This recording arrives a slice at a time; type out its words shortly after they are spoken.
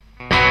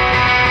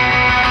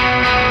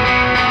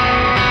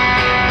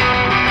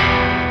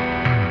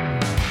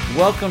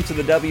Welcome to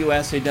the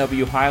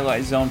WSAW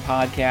Highlight Zone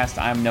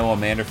podcast. I'm Noah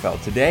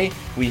Manderfeld. Today,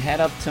 we head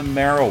up to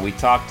Merrill. We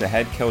talk to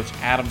head coach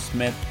Adam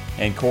Smith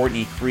and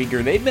Courtney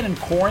Krieger. They've been in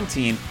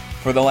quarantine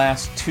for the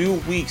last 2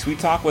 weeks. We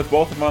talk with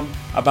both of them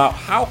about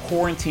how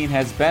quarantine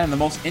has been. The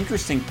most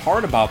interesting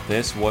part about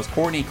this was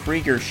Courtney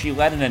Krieger. She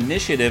led an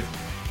initiative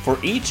for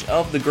each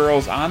of the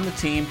girls on the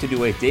team to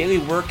do a daily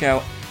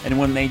workout, and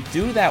when they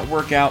do that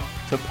workout,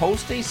 to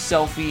post a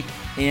selfie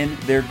in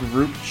their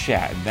group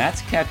chat.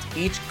 That's kept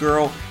each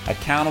girl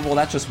accountable.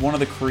 That's just one of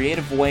the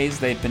creative ways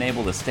they've been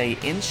able to stay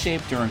in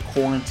shape during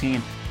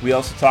quarantine. We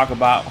also talk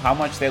about how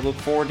much they look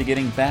forward to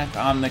getting back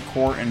on the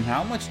court and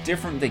how much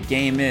different the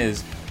game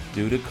is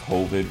due to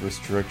COVID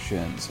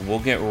restrictions. We'll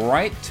get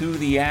right to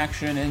the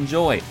action.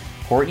 Enjoy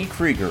Courtney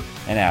Krieger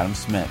and Adam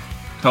Smith.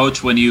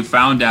 Coach, when you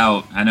found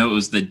out, I know it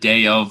was the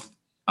day of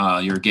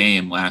your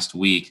game last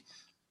week,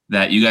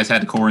 that you guys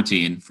had to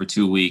quarantine for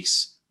 2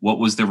 weeks, what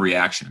was the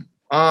reaction?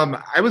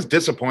 I was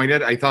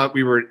disappointed. I thought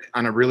we were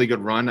on a really good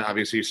run,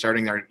 obviously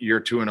starting our year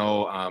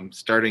 2-0,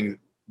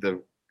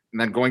 and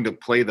then going to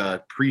play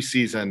the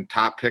preseason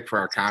top pick for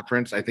our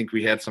conference. I think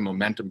we had some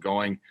momentum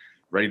going,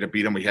 ready to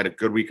beat them. We had a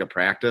good week of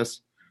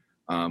practice.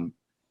 And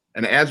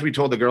as we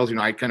told the girls,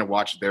 I kind of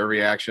watched their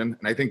reaction,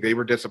 and I think they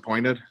were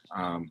disappointed.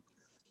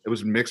 It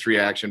was a mixed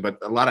reaction, but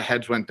a lot of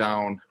heads went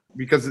down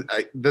because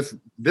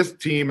this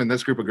team and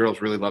this group of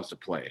girls really loves to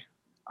play.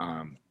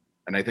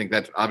 And I think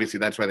that's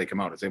why they come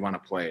out, is they want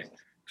to play.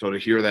 So to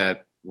hear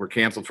that we're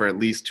canceled for at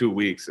least 2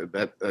 weeks,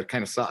 that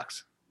kind of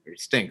sucks. It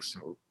stinks.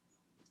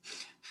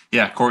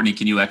 Yeah, Courtney,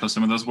 can you echo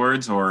some of those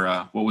words,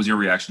 or what was your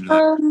reaction to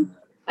that?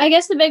 I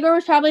guess the big one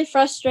was probably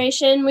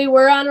frustration. We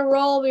were on a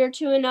roll. We were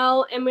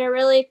 2-0, and we were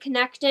really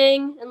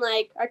connecting. And,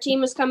 our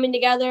team was coming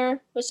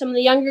together with some of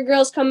the younger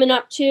girls coming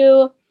up,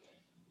 too.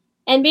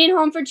 And being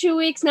home for 2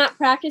 weeks, not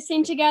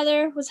practicing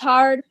together was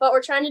hard, but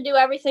we're trying to do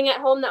everything at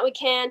home that we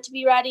can to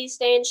be ready,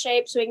 stay in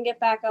shape so we can get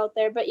back out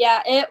there. But,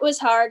 yeah, it was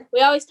hard.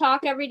 We always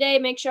talk every day,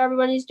 make sure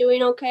everybody's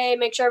doing okay,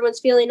 make sure everyone's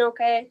feeling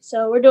okay.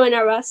 So we're doing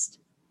our best.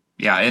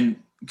 Yeah, and,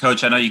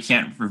 Coach, I know you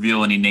can't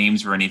reveal any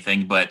names or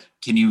anything, but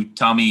can you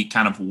tell me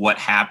kind of what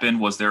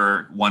happened? Was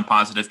there one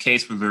positive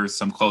case? Were there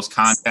some close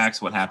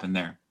contacts? What happened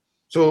there?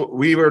 So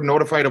we were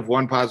notified of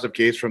one positive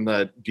case from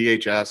the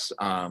DHS,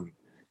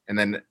 and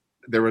then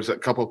there was a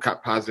couple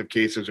positive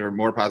cases or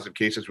more positive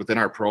cases within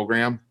our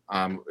program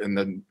in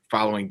the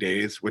following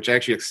days, which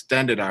actually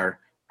extended our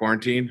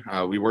quarantine.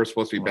 We were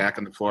supposed to be back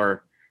on the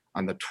floor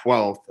on the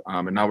 12th,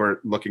 and now we're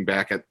looking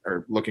at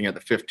the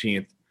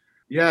 15th.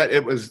 Yeah,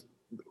 it was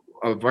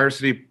a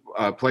varsity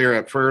player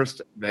at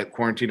first that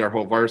quarantined our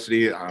whole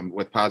varsity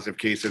with positive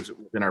cases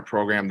within our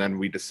program. Then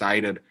we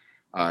decided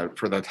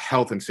for the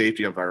health and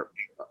safety of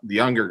the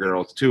younger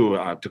girls too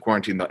to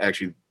quarantine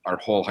our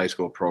whole high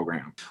school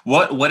program.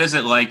 What is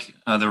it like,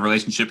 the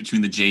relationship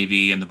between the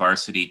JV and the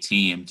varsity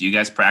team? Do you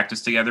guys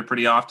practice together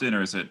pretty often,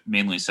 or is it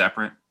mainly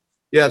separate?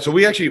 Yeah, so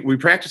we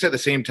practice at the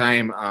same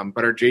time,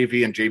 but our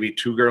JV and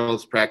JV2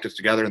 girls practice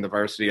together. In the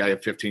varsity, I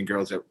have 15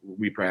 girls that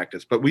we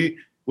practice. But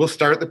we'll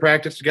start the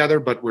practice together,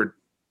 but we're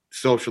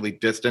socially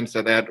distanced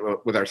at that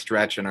with our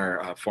stretch and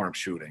our form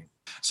shooting.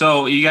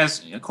 So you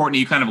guys, Courtney,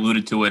 you kind of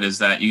alluded to it, is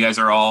that you guys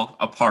are all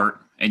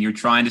apart and you're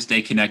trying to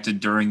stay connected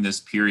during this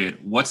period.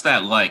 What's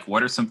that like?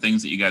 What are some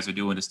things that you guys are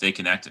doing to stay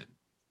connected?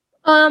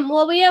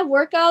 Well, we have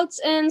workouts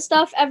and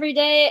stuff every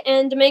day,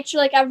 and to make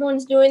sure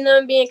everyone's doing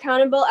them, being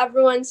accountable,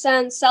 everyone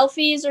sends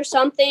selfies or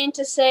something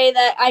to say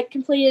that I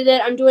completed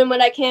it, I'm doing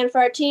what I can for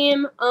our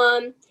team.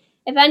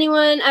 If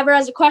anyone ever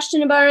has a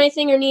question about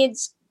anything or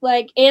needs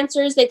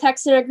answers, they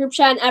text in our group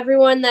chat, and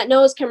everyone that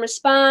knows can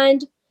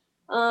respond.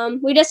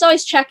 We just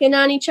always check in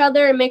on each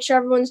other and make sure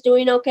everyone's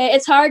doing okay.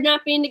 It's hard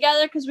not being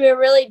together because we were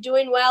really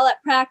doing well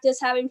at practice,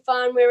 having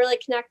fun. We were really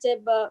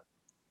connected, but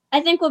I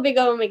think we'll be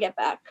good when we get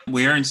back.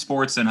 We're in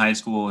sports in high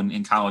school and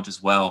in college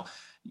as well.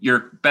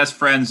 Your best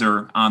friends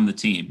are on the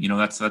team.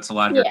 That's a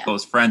lot of your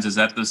close friends. Is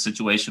that the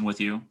situation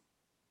with you?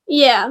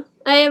 Yeah,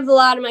 I have a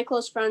lot of my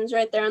close friends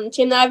right there on the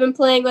team that I've been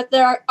playing with.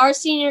 Our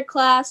senior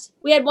class.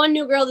 We had one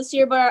new girl this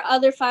year, but our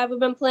other 5 have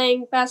been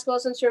playing basketball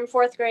since we were in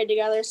 4th grade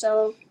together.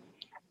 So,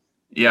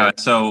 yeah.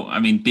 So,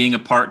 being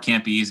apart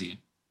can't be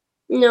easy.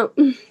 No.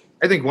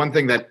 I think one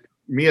thing that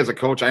me as a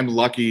coach, I'm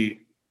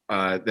lucky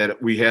that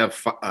we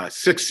have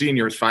 6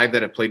 seniors, 5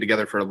 that have played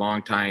together for a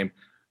long time,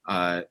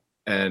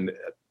 and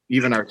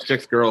even our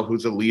 6th girl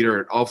who's a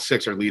leader. All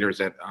 6 are leaders.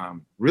 That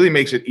really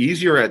makes it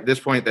easier at this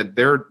point. That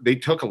they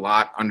took a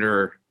lot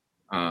under.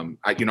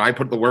 I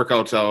put the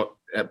workouts out,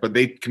 but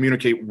they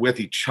communicate with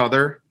each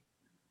other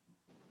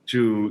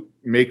to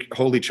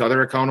hold each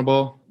other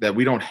accountable. That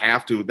we don't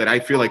have to. That I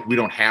feel like we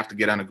don't have to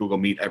get on a Google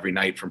Meet every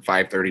night from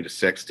 5:30 to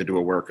 6 to do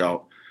a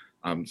workout.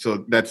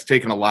 So that's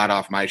taken a lot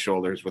off my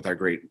shoulders with our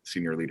great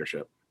senior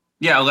leadership.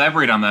 Yeah,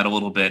 elaborate on that a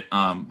little bit.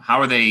 How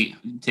are they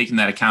taking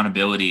that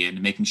accountability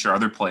and making sure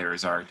other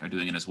players are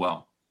doing it as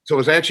well? So it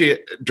was actually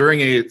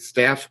during a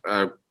staff,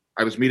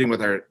 I was meeting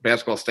with our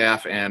basketball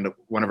staff, and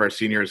one of our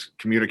seniors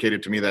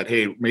communicated to me that,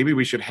 hey, maybe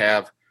we should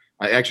have,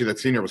 actually that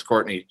senior was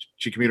Courtney.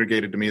 She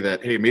communicated to me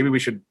that, hey, maybe we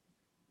should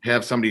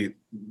have somebody,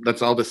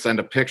 let's all just send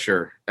a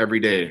picture every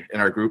day in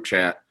our group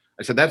chat.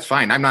 I said, that's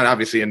fine. I'm not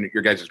obviously in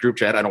your guys' group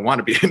chat. I don't want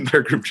to be in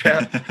their group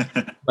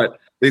chat, but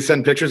they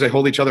send pictures. They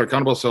hold each other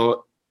accountable.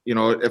 So,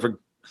 if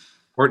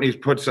Courtney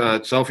puts a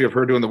selfie of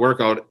her doing the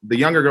workout, the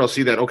younger girls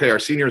see that, okay, our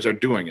seniors are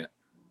doing it.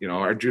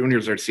 Our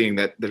juniors are seeing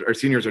that our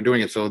seniors are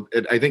doing it. So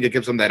I think it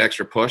gives them that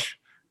extra push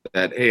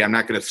that, hey, I'm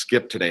not going to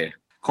skip today.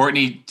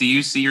 Courtney, do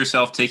you see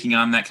yourself taking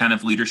on that kind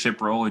of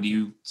leadership role, or do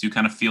you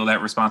kind of feel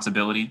that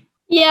responsibility?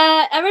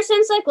 Yeah, ever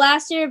since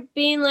last year,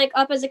 being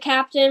up as a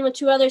captain with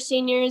 2 other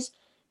seniors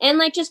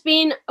and just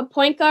being a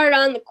point guard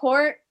on the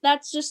court,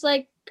 that's just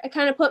it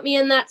kind of put me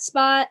in that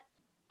spot.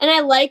 And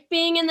I like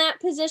being in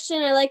that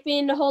position. I like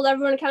being to hold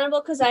everyone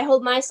accountable because I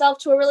hold myself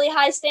to a really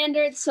high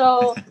standard.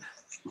 So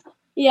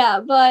yeah,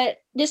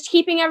 but just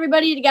keeping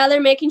everybody together,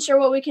 making sure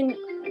what we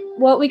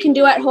can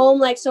do at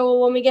home, so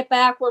when we get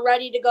back, we're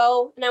ready to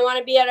go. And I want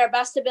to be at our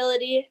best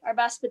ability, our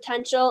best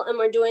potential, and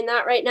we're doing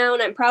that right now.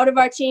 And I'm proud of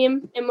our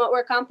team and what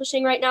we're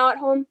accomplishing right now at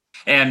home.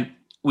 And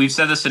we've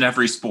said this in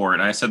every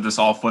sport. I said this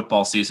all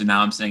football season.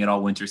 Now I'm saying it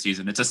all winter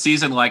season. It's a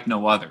season like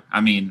no other.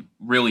 I mean,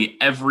 really,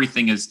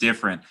 everything is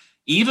different.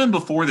 Even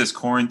before this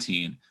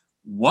quarantine,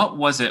 what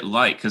was it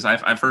like? Because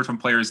I've heard from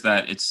players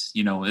that it's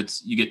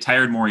you get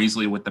tired more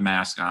easily with the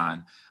mask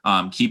on.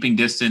 Keeping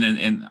distant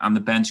and on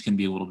the bench can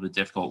be a little bit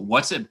difficult.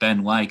 What's it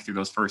been like through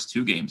those first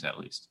 2 games at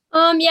least?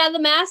 Yeah, the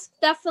mask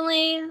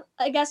definitely,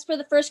 I guess, for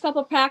the first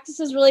couple of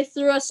practices really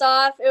threw us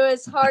off. It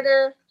was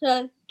harder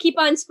to keep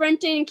on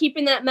sprinting and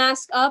keeping that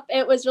mask up.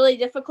 It was really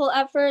difficult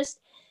at first.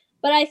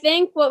 But I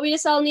think what we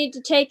just all need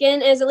to take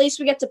in is at least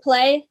we get to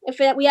play. If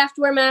we have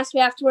to wear masks, we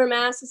have to wear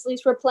masks. At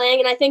least we're playing.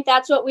 And I think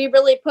that's what we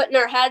really put in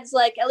our heads,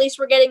 at least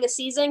we're getting a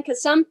season,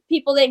 because some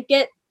people didn't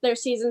get their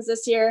seasons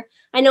this year.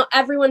 I know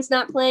everyone's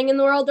not playing in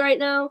the world right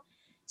now.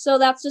 So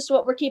that's just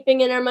what we're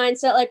keeping in our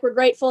mindset. We're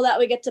grateful that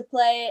we get to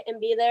play and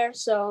be there.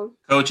 So,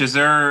 Coach, has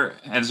there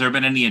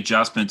been any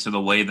adjustment to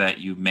the way that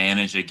you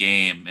manage a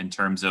game in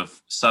terms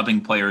of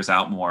subbing players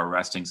out more,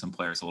 resting some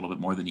players a little bit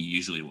more than you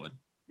usually would?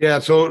 Yeah,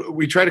 so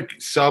we try to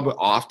sub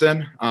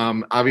often.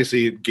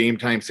 Obviously, game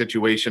time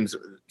situations,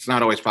 it's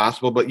not always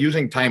possible, but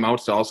using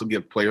timeouts to also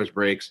give players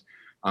breaks.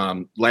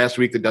 Last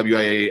week, the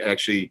WIA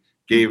actually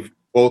gave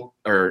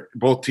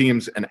both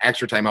teams an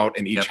extra timeout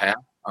in each half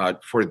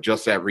for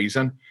just that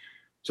reason.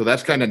 So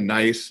that's kind of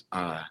nice.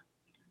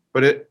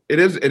 But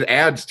it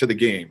adds to the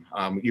game.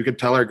 You could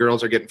tell our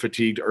girls are getting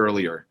fatigued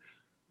earlier.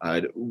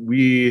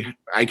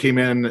 I came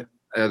in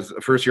as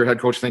a first-year head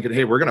coach thinking,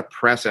 hey, we're going to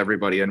press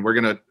everybody and we're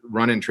going to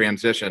run in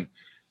transition.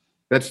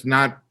 That's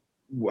not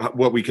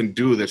what we can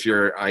do this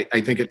year.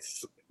 I think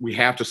we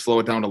have to slow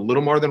it down a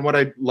little more than what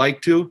I'd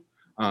like to.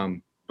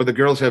 But the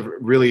girls have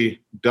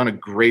really done a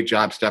great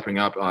job stepping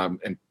up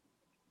and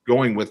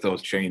going with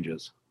those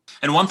changes.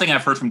 And one thing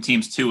I've heard from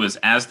teams too is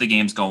as the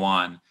games go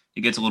on,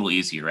 it gets a little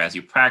easier. As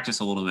you practice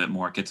a little bit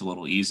more, it gets a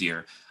little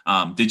easier.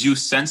 Did you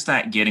sense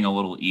that getting a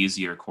little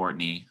easier,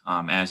 Courtney,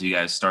 as you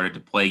guys started to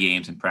play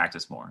games and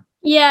practice more?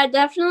 Yeah,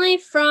 definitely.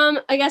 From,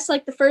 I guess,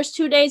 the first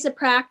 2 days of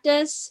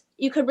practice,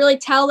 you could really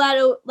tell that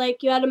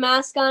you had a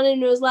mask on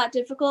and it was a lot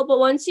difficult. But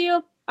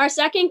our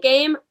second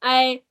game,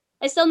 I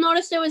still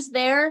noticed it was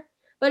there,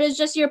 but it's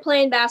just you're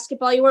playing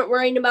basketball. You weren't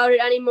worrying about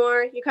it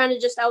anymore. You're kind of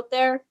just out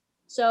there.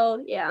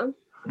 So, yeah.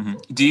 Mm-hmm.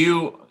 Do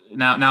you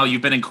now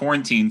you've been in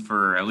quarantine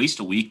for at least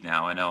a week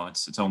now. I know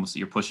it's almost,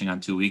 you're pushing on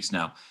 2 weeks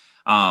now.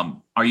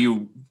 Are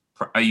you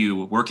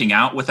working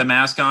out with a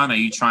mask on? Are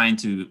you trying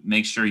to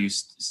make sure you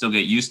still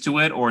get used to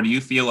it? Or do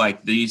you feel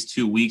like these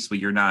 2 weeks where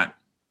you're not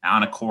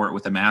on a court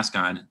with a mask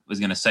on was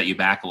going to set you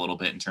back a little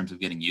bit in terms of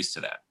getting used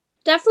to that?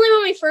 Definitely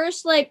when we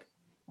first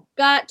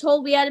got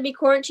told we had to be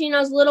quarantined, I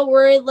was a little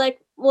worried,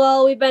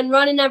 well, we've been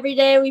running every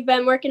day. We've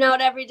been working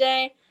out every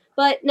day.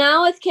 But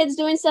now with kids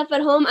doing stuff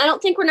at home, I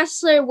don't think we're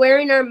necessarily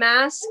wearing our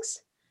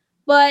masks.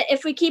 But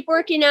if we keep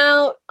working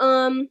out,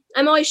 I'm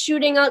always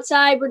shooting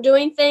outside. We're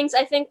doing things.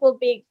 I think we'll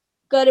be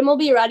good and we'll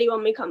be ready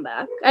when we come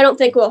back. I don't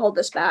think we'll hold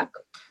us back.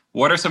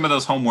 What are some of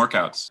those home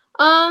workouts?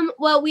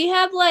 Well, we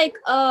have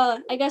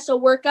I guess a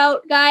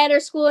workout guy at our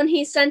school, and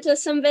he sent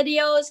us some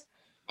videos.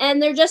 And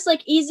they're just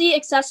easy,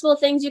 accessible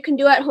things you can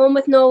do at home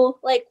with no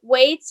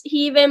weights.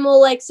 He even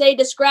will say,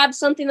 just grab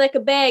something like a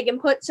bag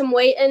and put some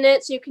weight in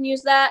it so you can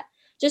use that.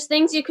 Just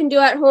things you can do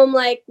at home,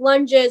 like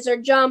lunges or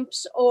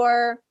jumps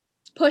or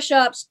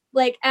push-ups,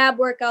 ab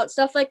workouts,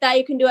 stuff like that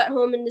you can do at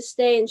home and to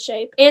stay in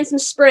shape. And some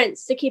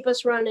sprints to keep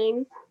us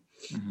running.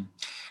 Mm-hmm.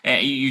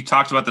 And you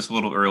talked about this a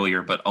little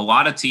earlier, but a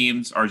lot of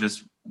teams are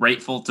just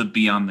grateful to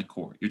be on the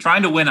court. You're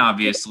trying to win,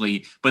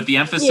 obviously, but the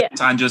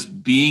emphasis on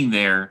just being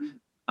there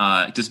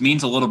just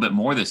means a little bit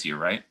more this year,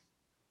 right?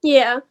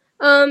 Yeah,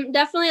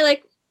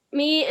 definitely.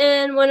 Me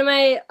and one of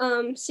my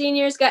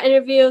seniors got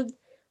interviewed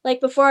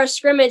before our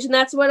scrimmage, and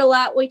that's what a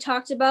lot we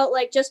talked about,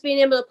 just being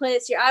able to play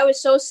this year. I was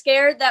so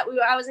scared that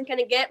I wasn't going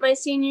to get my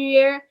senior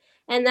year,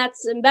 and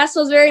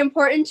basketball is very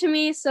important to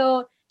me.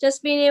 So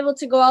just being able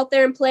to go out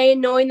there and play,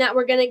 knowing that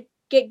we're going to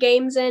get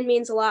games in,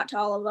 means a lot to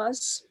all of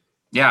us.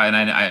 Yeah,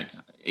 and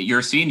you're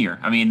a senior.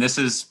 I mean, this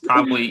is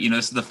probably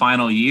this is the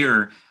final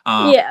year.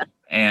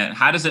 And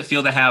how does it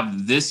feel to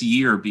have this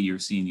year be your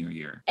senior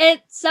year?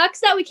 It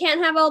sucks that we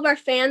can't have all of our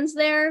fans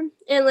there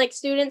and like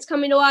students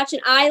coming to watch.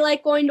 And I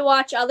like going to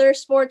watch other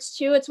sports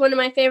too. It's one of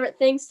my favorite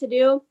things to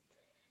do.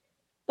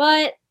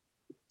 But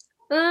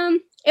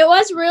it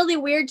was really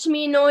weird to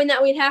me knowing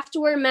that we'd have to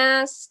wear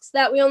masks,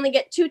 that we only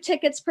get 2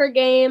 tickets per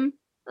game.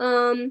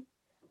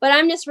 But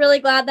I'm just really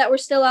glad that we're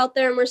still out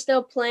there and we're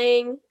still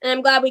playing. And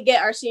I'm glad we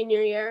get our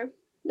senior year,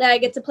 that I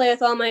get to play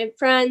with all my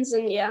friends.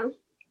 And yeah.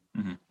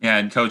 Mm-hmm. Yeah,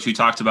 and Coach, you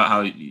talked about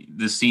how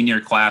the senior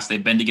class,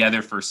 they've been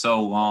together for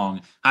so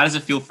long. How does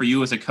it feel for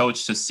you as a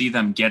coach to see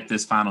them get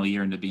this final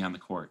year and to be on the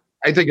court?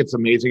 I think it's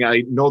amazing.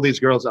 I know these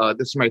girls.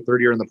 This is my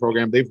 3rd year in the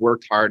program. They've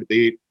worked hard.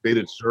 They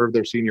deserve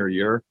their senior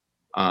year,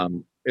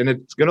 and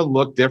it's going to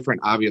look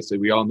different. Obviously,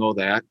 we all know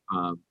that.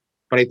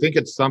 But I think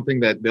it's something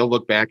that they'll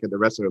look back at the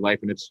rest of their life,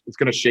 and it's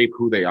going to shape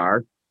who they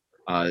are,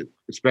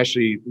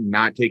 especially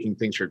not taking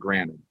things for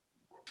granted.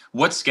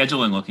 What's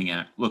scheduling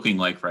looking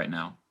like right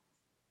now?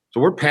 So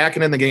we're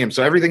packing in the game.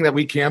 So everything that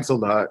we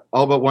canceled,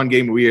 all but one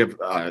game, we have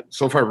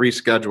so far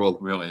rescheduled.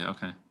 Really?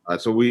 Okay.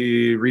 So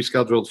we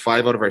rescheduled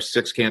 5 out of our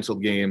 6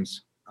 canceled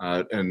games.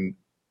 And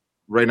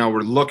right now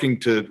we're looking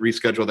to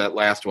reschedule that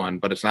last one,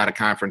 but it's not a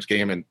conference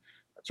game. And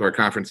so our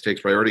conference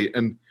takes priority.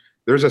 And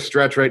there's a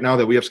stretch right now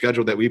that we have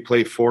scheduled that we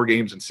play 4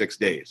 games in 6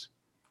 days.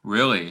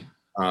 Really?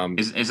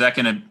 Is that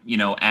going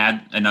to,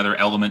 add another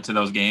element to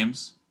those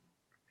games?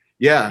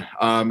 Yeah.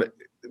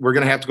 We're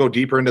going to have to go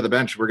deeper into the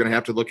bench. We're going to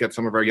have to look at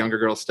some of our younger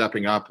girls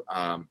stepping up,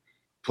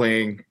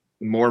 playing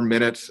more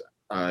minutes,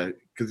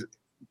 because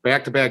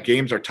back-to-back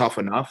games are tough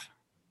enough.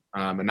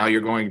 And now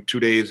you're going 2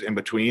 days in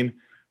between,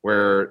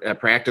 where at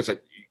practice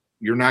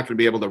you're not going to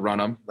be able to run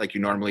them like you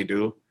normally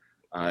do,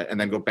 and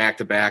then go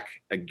back-to-back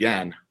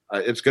again.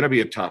 It's going to be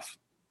a tough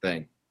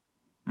thing.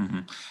 Mm-hmm.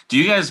 Do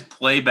you guys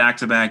play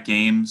back-to-back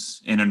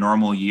games in a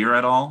normal year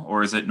at all,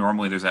 or is it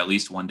normally there's at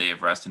least 1 day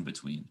of rest in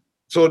between?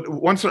 So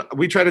once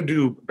we try to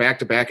do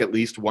back-to-back at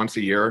least once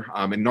a year,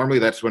 and normally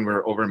that's when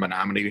we're over in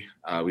Menominee.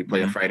 We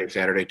play a Friday,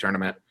 Saturday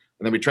tournament,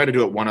 and then we try to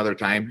do it one other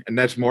time. And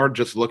that's more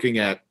just looking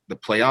at the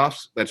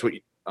playoffs. That's what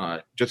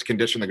just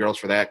condition the girls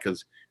for that,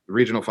 because the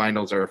regional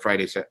finals are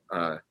Friday,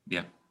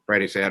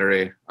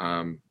 Saturday,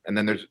 and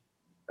then there's,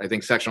 I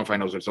think, sectional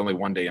finals. There's only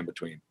 1 day in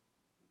between.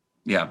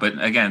 Yeah,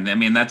 but again, I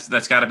mean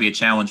that's got to be a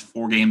challenge.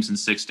 4 games in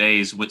 6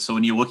 days. So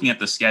when you're looking at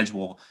the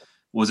schedule,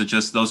 was it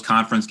just those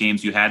conference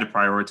games you had to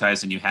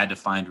prioritize and you had to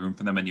find room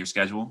for them in your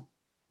schedule?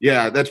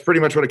 Yeah, that's pretty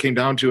much what it came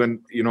down to. And,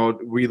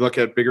 we look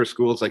at bigger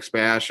schools like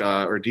SPASH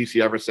or DC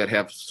Everest that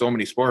have so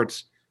many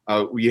sports.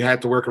 We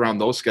had to work around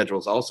those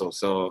schedules also.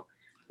 So,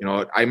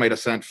 I might have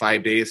sent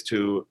 5 days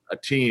to a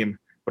team,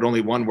 but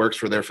only one works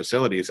for their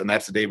facilities. And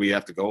that's the day we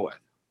have to go with.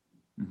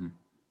 Mm-hmm.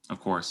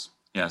 Of course.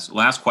 Yes.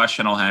 Last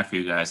question I'll have for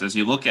you guys. As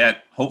you look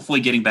at hopefully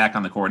getting back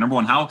on the court, number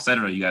one, how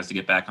excited are you guys to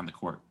get back on the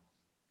court?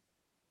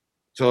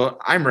 So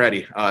I'm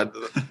ready. I'm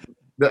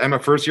a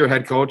first-year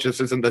head coach. This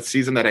isn't the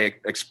season that I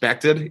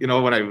expected,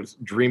 when I was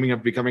dreaming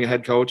of becoming a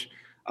head coach.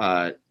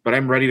 But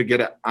I'm ready to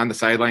get on the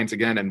sidelines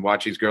again and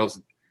watch these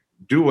girls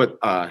do what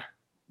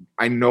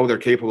I know they're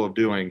capable of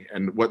doing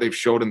and what they've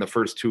showed in the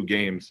first 2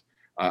 games,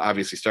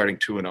 obviously starting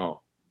 2-0.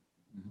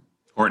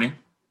 Courtney?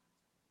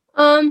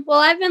 Well,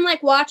 I've been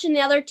watching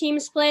the other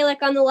teams play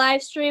on the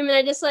live stream, and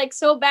I just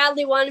so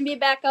badly want to be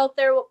back out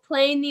there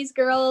playing these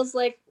girls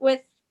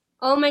with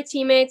all my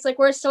teammates.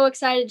 We're so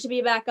excited to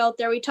be back out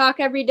there. We talk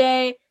every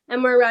day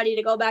and we're ready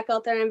to go back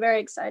out there, and I'm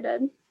very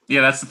excited. Yeah,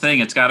 that's the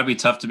thing. It's got to be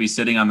tough to be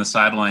sitting on the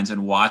sidelines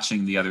and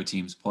watching the other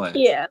teams play.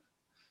 Yeah.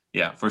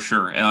 Yeah, for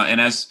sure. And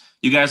as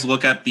you guys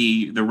look at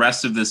the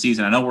rest of the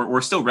season, I know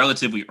we're still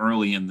relatively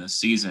early in this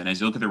season.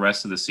 As you look at the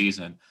rest of the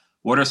season,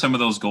 what are some of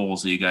those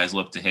goals that you guys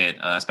look to hit,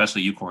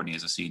 especially you, Courtney,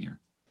 as a senior?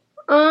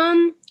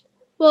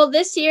 Well,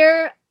 this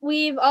year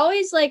we've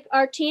always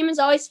our team has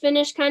always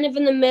finished kind of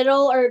in the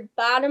middle or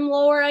bottom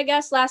lower, I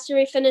guess. Last year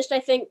we finished, I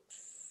think,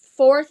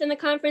 4th in the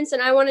conference,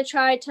 and I want to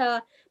try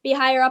to be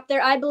higher up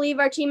there. I believe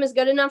our team is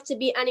good enough to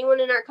beat anyone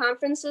in our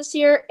conference this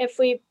year if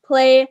we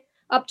play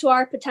up to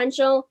our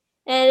potential.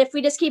 And if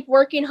we just keep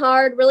working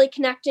hard, really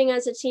connecting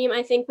as a team,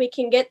 I think we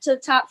can get to the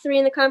top 3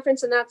 in the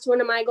conference, and that's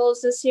one of my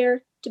goals this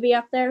year, to be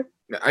up there.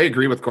 I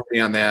agree with Courtney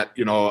on that.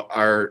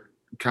 Our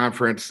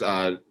conference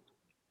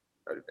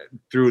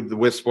through the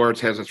WIS Sports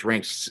has us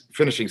ranked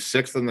finishing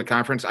 6th in the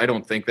conference. I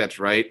don't think that's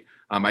right.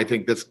 I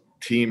think this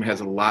team has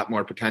a lot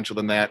more potential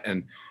than that.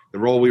 And the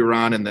role we were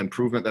on and the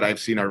improvement that I've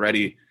seen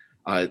already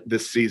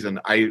this season,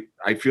 I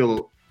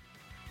feel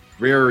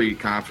very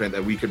confident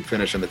that we could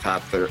finish in the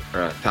top 3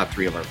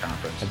 of our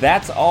conference.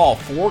 That's all.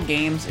 4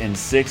 games in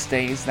 6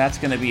 days. That's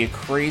going to be a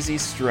crazy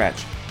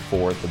stretch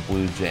for the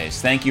Blue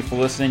Jays. Thank you for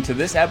listening to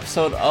this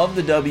episode of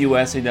the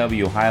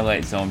WSAW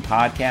Highlight Zone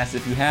podcast.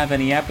 If you have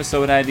any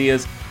episode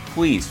ideas,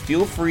 please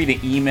feel free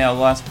to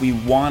email us. We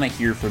want to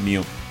hear from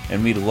you,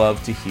 and we'd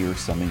love to hear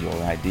some of your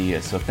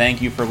ideas. So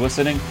thank you for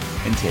listening,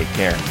 and take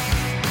care.